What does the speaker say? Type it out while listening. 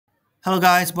Hello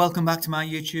guys, welcome back to my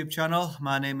YouTube channel.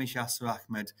 My name is Yasar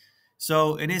Ahmad.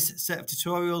 So in this set of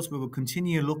tutorials, we will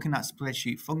continue looking at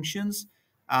spreadsheet functions,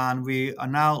 and we are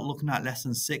now looking at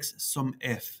lesson 6,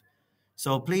 SumIF.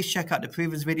 So please check out the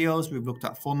previous videos. We've looked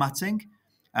at formatting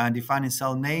and defining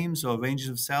cell names or ranges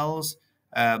of cells.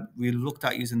 We looked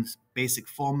at using basic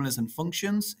formulas and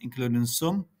functions, including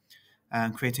sum,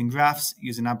 and creating graphs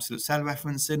using absolute cell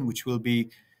referencing, which we'll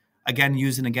be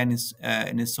using in this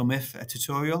SumIF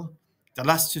tutorial. The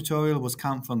last tutorial was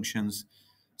count functions.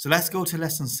 So let's go to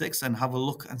lesson 6 and have a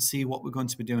look and see what we're going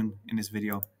to be doing in this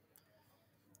video.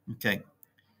 Okay,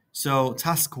 so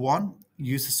task 1,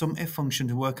 use the SumIF function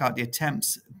to work out the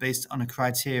attempts based on a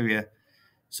criteria.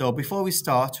 So before we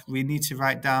start, we need to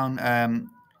write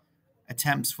down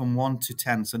attempts from 1 to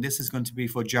 10. So this is going to be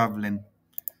for javelin.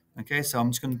 Okay, so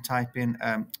I'm just going to type in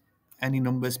any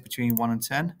numbers between 1 and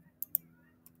 10.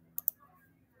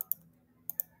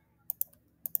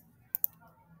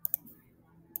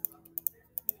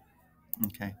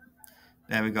 Okay,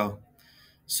 there we go.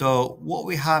 So what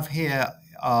we have here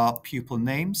are pupil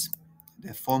names,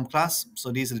 their form class.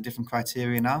 So these are the different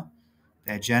criteria now.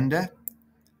 Their gender,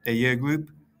 their year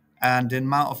group, and the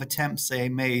amount of attempts they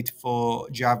made for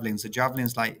javelin. So javelin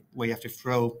is like where you have to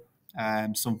throw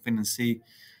something and see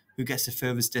who gets the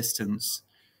furthest distance.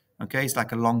 Okay, it's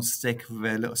like a long stick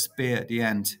with a little spear at the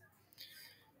end.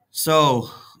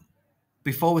 So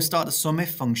before we start the SumIF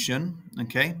function,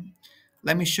 okay,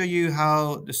 let me show you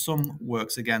how the sum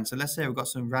works again. So let's say we've got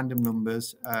some random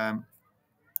numbers.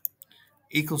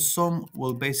 Equals sum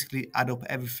will basically add up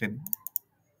everything.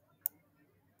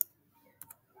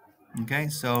 Okay,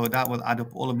 so that will add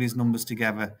up all of these numbers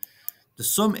together. The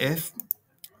SumIF,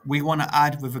 we want to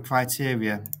add with a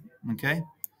criteria. Okay,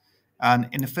 and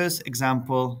in the first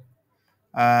example,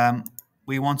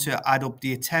 we want to add up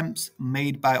the attempts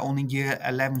made by only year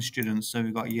 11 students. So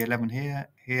we've got year 11 here,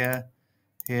 here,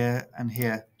 here, and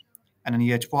here. And in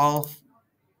year 12,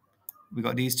 we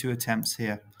got these two attempts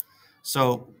here.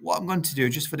 So what I'm going to do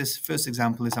just for this first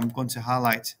example is I'm going to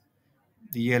highlight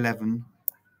the year 11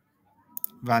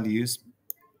 values.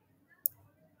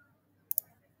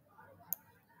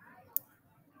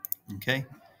 Okay,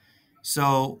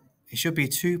 so it should be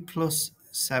 2 plus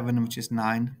 7, which is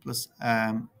 9, plus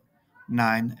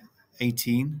 9,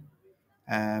 18,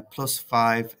 plus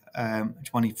 5,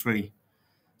 23.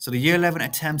 So the year 11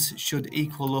 attempts should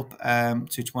equal up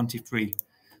to 23.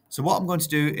 So what I'm going to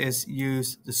do is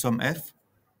use the SumIF.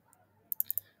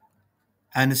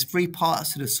 And there's 3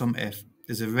 parts to the SumIF.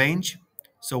 There's a range.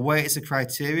 So where is the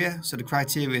criteria? So the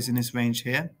criteria is in this range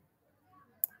here.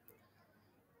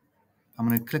 I'm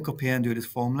going to click up here and do this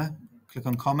formula. Click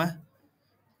on comma.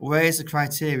 Where is the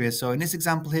criteria? So in this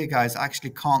example here, guys, I actually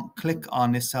can't click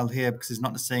on this cell here because it's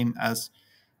not the same as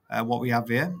what we have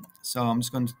here. So I'm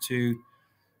just going to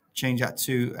change that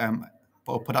to,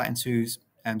 put that into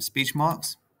speech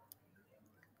marks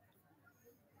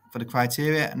for the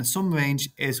criteria. And the sum range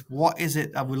is what is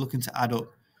it that we're looking to add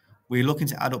up? We're looking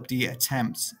to add up the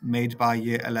attempts made by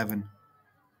year 11.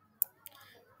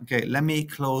 Okay, let me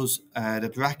close the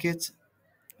bracket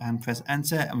and press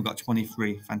enter, and we've got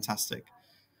 23. Fantastic.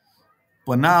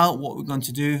 But now what we're going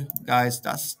to do, guys,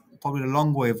 that's probably the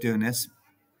long way of doing this.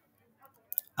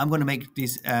 I'm going to make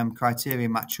these criteria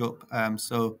match up.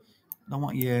 So I don't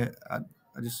want year, I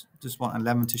just want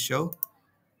 11 to show.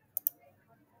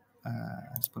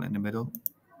 Let's put it in the middle.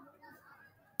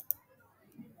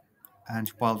 And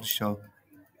 12 to show.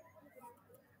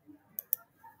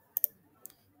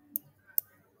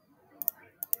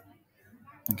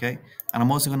 Okay, and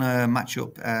I'm also going to match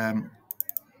up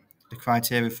the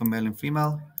criteria for male and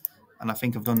female, and I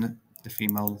think I've done the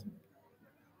female.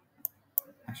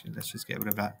 Actually, let's just get rid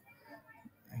of that.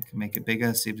 I can make it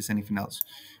bigger, see if there's anything else.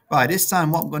 Right, this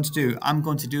time what I'm going to do, I'm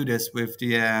going to do this with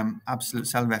the absolute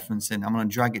cell referencing. I'm going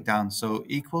to drag it down. So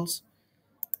equals,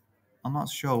 I'm not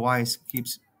sure why it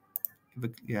keeps,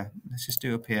 yeah, let's just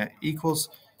do it up here. Equals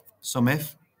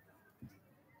SumIF.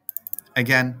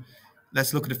 Again,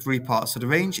 let's look at the 3 parts. So the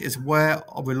range is where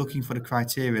we're looking for the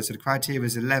criteria. So the criteria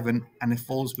is 11, and it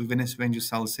falls within this range of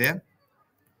cells here.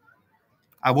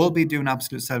 I will be doing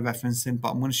absolute cell referencing,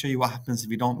 but I'm going to show you what happens if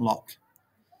you don't lock.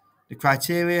 The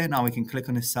criteria, now we can click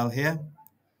on this cell here.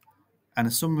 And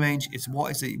the sum range is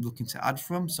what is it you're looking to add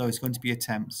from. So it's going to be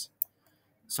attempts.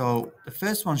 So the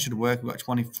first one should work. We've got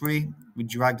 23. We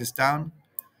drag this down.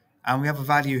 And we have a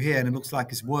value here, and it looks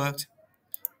like it's worked.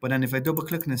 But then if I double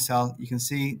click on the cell, you can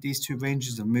see these 2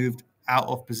 ranges have moved out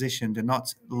of position. They're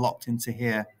not locked into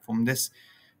here. From this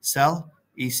cell,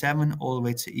 E7, all the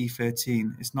way to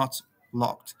E13. It's not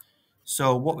locked.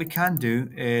 So what we can do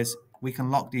is we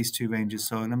can lock these 2 ranges.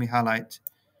 So let me highlight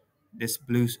this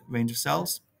blue range of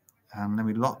cells, and then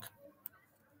we lock.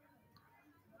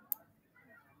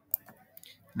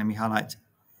 And then we highlight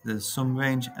the sum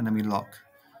range, and then we lock.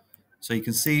 So you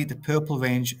can see the purple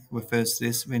range refers to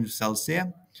this range of cells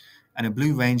here, and the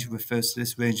blue range refers to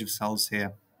this range of cells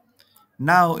here.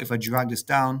 Now, if I drag this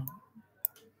down,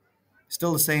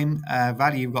 still the same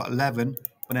value, you've got 11,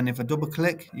 but then if I double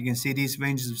click, you can see these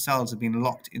ranges of cells have been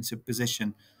locked into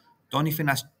position. The only thing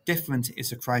that's different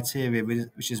is the criteria,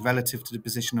 which is relative to the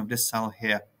position of this cell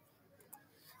here.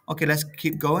 Okay, let's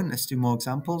keep going. Let's do more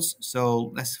examples.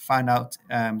 So let's find out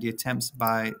the attempts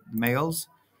by males.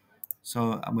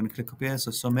 So I'm going to click up here.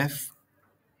 So SumIF.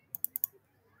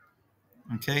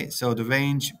 Okay, so the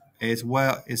range is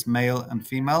where is male and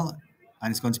female,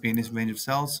 and it's going to be in this range of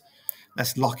cells.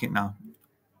 Let's lock it now.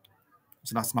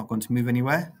 So that's not going to move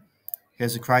anywhere.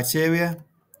 Here's the criteria.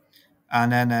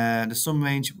 And then the sum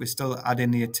range, we're still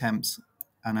adding the attempts.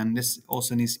 And then this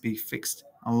also needs to be fixed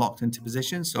and locked into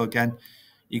position. So again,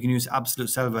 you can use absolute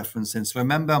cell referencing. So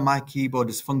remember, my keyboard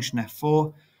is function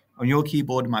F4. On your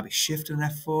keyboard, it might be shift and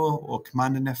F4 or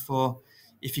command and F4.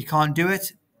 If you can't do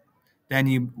it, then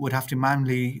you would have to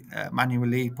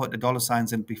manually put the dollar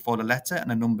signs in before the letter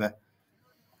and a number.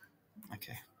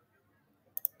 Okay.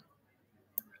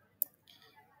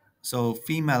 So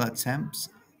female attempts,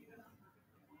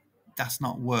 that's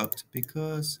not worked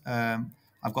because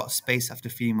I've got space after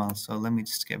female. So let me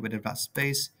just get rid of that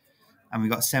space. And we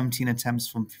got 17 attempts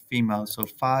from female. So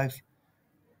 5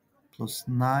 plus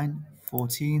 9,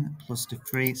 14 plus the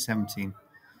 3, 17.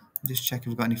 Just check if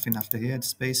we've got anything after here, the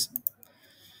space.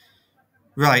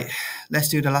 Right, let's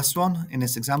do the last one in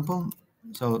this example.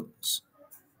 So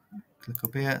click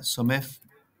up here, SumIF.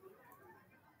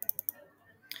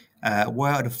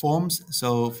 Where are the forms?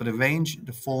 So for the range,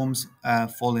 the forms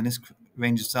fall in this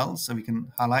range of cells. So we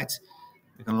can highlight,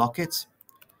 we can lock it.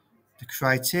 The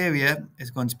criteria is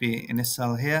going to be in this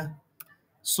cell here.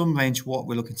 Sum range, what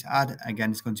we're looking to add,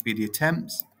 again, is going to be the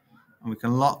attempts. And we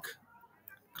can lock,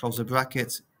 close the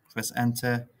bracket, press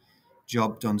enter,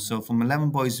 job done. So from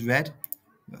 11 boys red,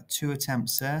 we've got 2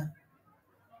 attempts there,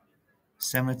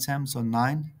 7 attempts or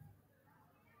 9.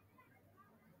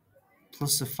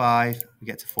 Plus the 5, we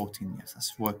get to 14. Yes,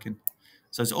 that's working.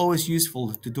 So it's always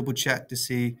useful to double check to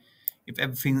see if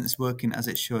everything is working as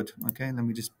it should. Okay, let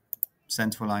me just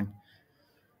center align.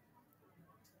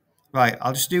 Right,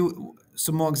 I'll just do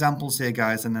some more examples here,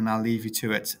 guys, and then I'll leave you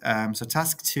to it. So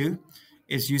task 2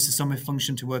 is use the SumIF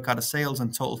function to work out the sales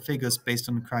and total figures based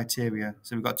on the criteria.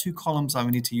 So we've got 2 columns that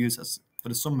we need to use for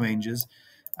the sum ranges,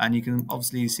 and you can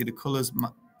obviously see the colors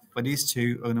for these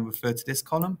two are going to refer to this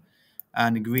column,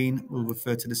 and the green will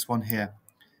refer to this one here.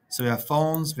 So we have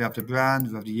phones, we have the brand,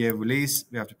 we have the year of release,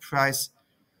 we have the price.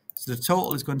 So the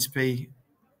total is going to be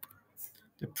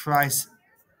the price.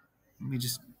 Let me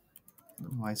just, I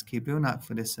don't know why I keep doing that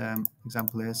for this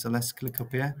example here. So let's click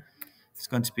up here. It's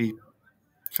going to be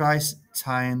price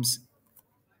times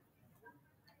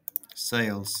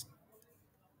sales.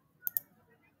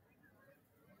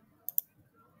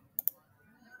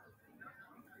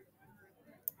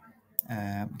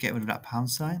 Get rid of that pound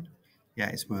sign. Yeah,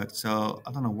 it's worked. So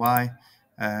I don't know why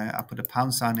I put a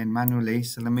pound sign in manually.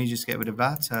 So let me just get rid of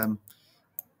that. And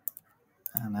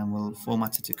then we'll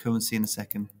format it to currency in a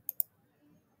second.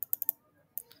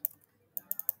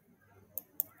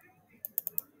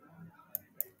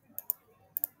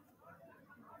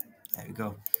 There we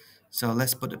go. So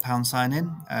let's put the pound sign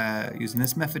in using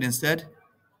this method instead.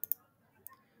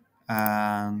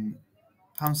 Pound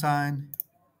sign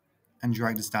and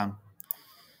drag this down.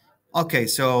 Okay,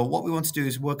 so what we want to do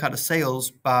is work out the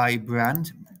sales by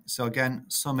brand. So again,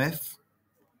 SumIF.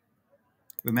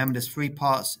 Remember, there's 3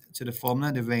 parts to the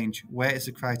formula, the range. Where is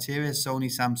the criteria?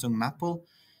 Sony, Samsung, and Apple.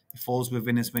 It falls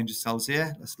within this range of cells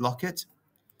here. Let's lock it.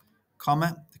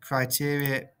 Comma, the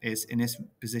criteria is in this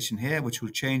position here, which will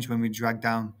change when we drag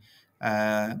down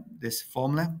this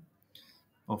formula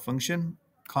or function.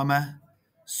 Comma,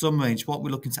 sum range, what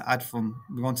we're looking to add from.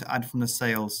 We want to add from the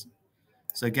sales.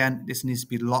 So again, this needs to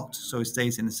be locked so it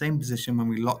stays in the same position when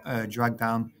we drag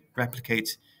down,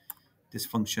 replicate this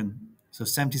function. So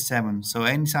 77. So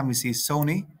anytime we see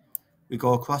Sony, we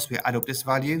go across, we add up this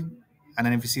value. And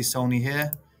then if we see Sony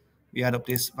here, we add up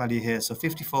this value here. So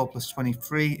 54 plus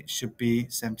 23 should be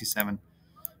 77.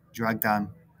 Drag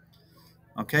down.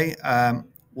 Okay,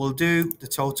 we'll do the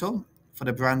total for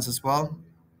the brands as well.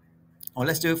 Or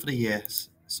let's do it for the years.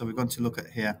 So we're going to look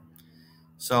at here.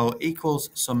 So equals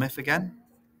SumIF again.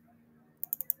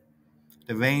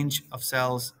 The range of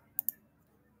cells.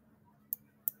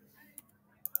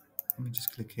 Let me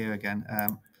just click here again.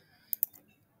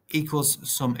 Equals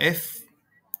SumIF.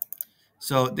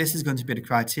 So this is going to be the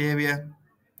criteria.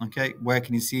 Okay, where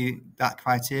can you see that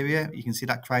criteria? You can see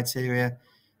that criteria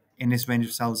in this range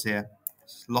of cells here.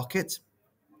 Just lock it.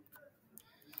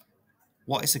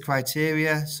 What is the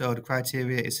criteria? So the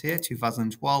criteria is here,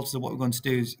 2012. So what we're going to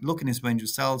do is look in this range of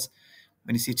cells.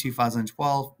 When you see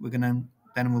 2012, then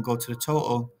we'll go to the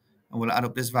total and we'll add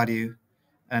up this value.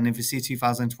 And if you see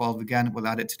 2012 again, we'll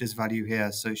add it to this value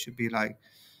here. So it should be like,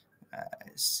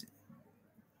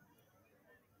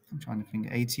 I'm trying to think,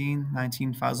 18,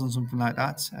 19,000, something like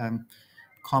that.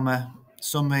 Comma,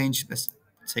 sum range, let's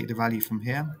take the value from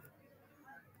here.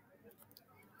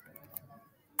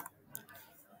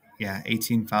 Yeah,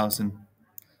 18,000.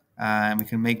 And we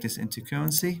can make this into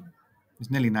currency.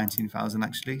 It's nearly 19,000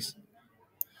 actually.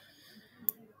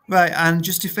 Right, and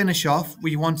just to finish off,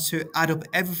 we want to add up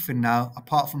everything now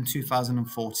apart from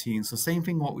 2014. So same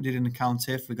thing what we did in the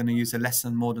COUNTIF, we're going to use a less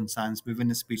than more than signs within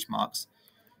the speech marks.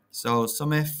 So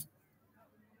SumIF,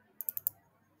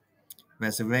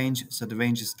 there's a range, so the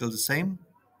range is still the same.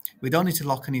 We don't need to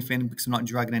lock anything because I'm not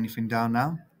dragging anything down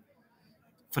now.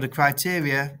 For the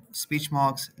criteria, speech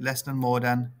marks less than more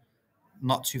than,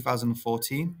 not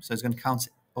 2014. So it's going to count,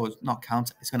 or not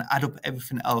count, it's going to add up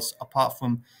everything else apart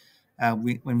from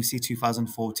when we see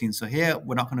 2014. So here,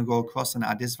 we're not going to go across and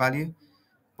add this value.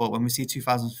 But when we see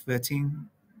 2013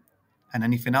 and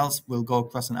anything else, we'll go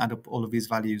across and add up all of these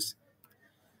values.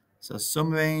 So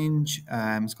sum range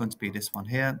is going to be this one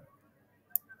here.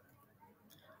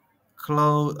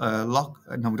 Lock,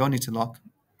 no, we don't need to lock.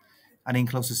 Adding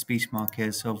closest speech mark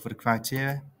here. So for the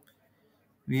criteria,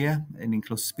 here, adding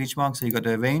closest speech mark. So you got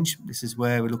the range. This is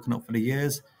where we're looking up for the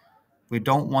years. We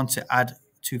don't want to add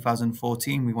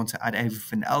 2014. We want to add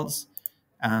everything else.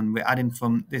 And we're adding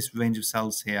from this range of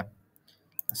cells here.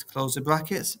 Let's close the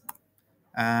brackets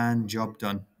and job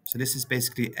done. So this is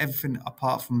basically everything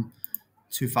apart from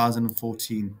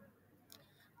 2014.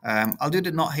 I'll do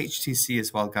the not HTC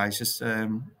as well, guys, just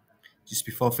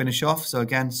before I finish off. So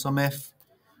again, SumIF,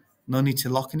 no need to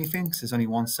lock anything because there's only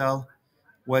one cell.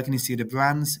 Where can you see the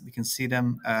brands? We can see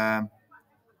them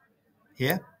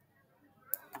here.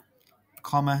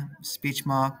 Comma, speech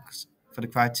marks for the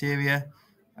criteria.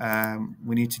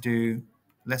 We need to do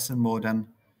less than more than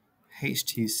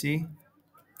HTC.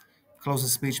 Close the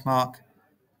speech mark,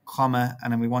 comma,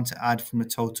 and then we want to add from the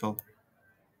total.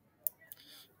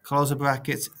 Close the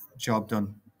brackets, job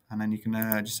done. And then you can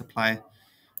just apply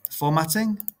the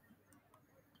formatting.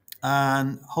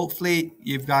 And hopefully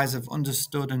you guys have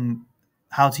understood and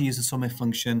how to use the SumIF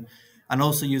function and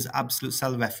also use absolute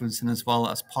cell referencing as well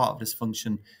as part of this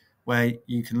function, where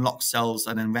you can lock cells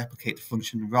and then replicate the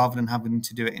function rather than having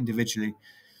to do it individually.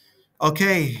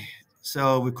 Okay,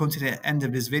 so we've come to the end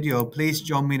of this video. Please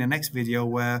join me in the next video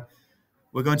where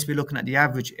we're going to be looking at the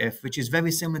average if, which is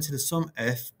very similar to the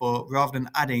SumIF, but rather than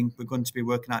adding, we're going to be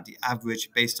working out the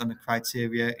average based on the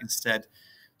criteria instead.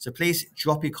 So please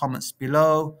drop your comments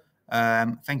below.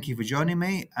 Thank you for joining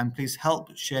me, and please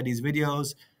help share these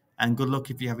videos, and good luck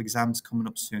if you have exams coming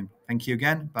up soon. Thank you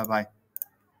again. Bye-bye.